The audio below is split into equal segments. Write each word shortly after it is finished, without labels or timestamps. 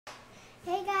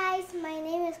Hey guys, my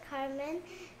name is Carmen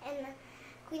and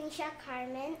Quenesha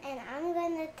Carmen, and I'm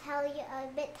gonna tell you a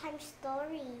bedtime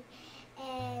story.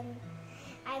 And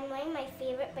I'm wearing my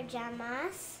favorite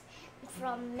pajamas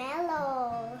from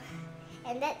Mellow.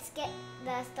 And let's get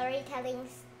the storytelling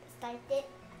started.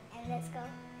 And let's go.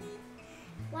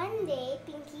 One day,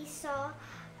 Pinky saw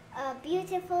a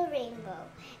beautiful rainbow,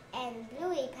 and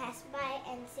Bluey passed by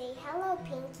and say, "Hello,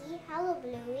 Pinky. Hello,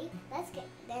 Bluey.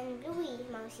 Then Bluey,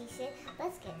 Mousy said,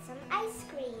 "Let's get some ice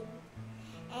cream."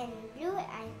 And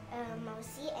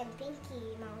Mousy and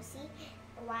Pinky, Mousy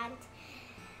want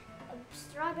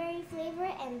strawberry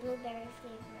flavor and blueberry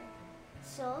flavor.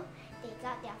 So they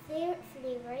got their favorite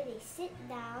flavor. They sit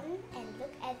down and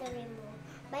look at the rainbow.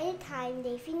 By the time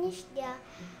they finished their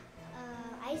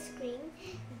ice cream,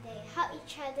 they hug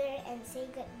each other and say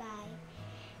goodbye.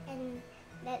 And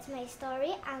that's my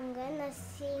story. I'm gonna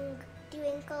sing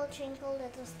Twinkle Twinkle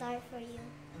Little Star for you.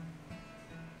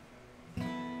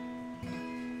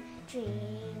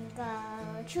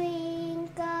 Twinkle,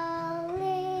 twinkle,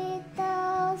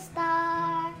 little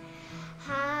star,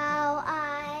 how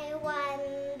I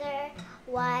wonder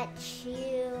what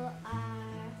you are.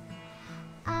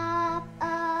 Up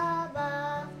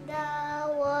above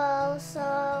the world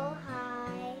so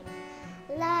high,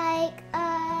 like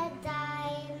a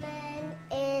diamond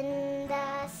in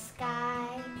the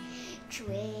sky.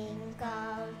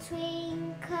 Twinkle,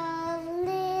 twinkle,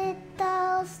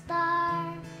 little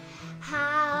star,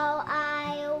 how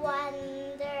I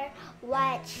wonder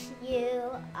what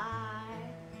you are.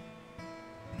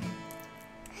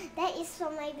 That is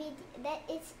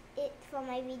it for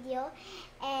my video.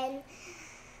 And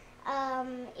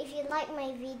if you like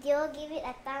my video, give it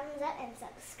a thumbs up and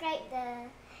subscribe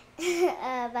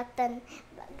the button.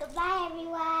 Goodbye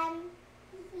everyone.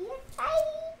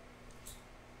 Bye.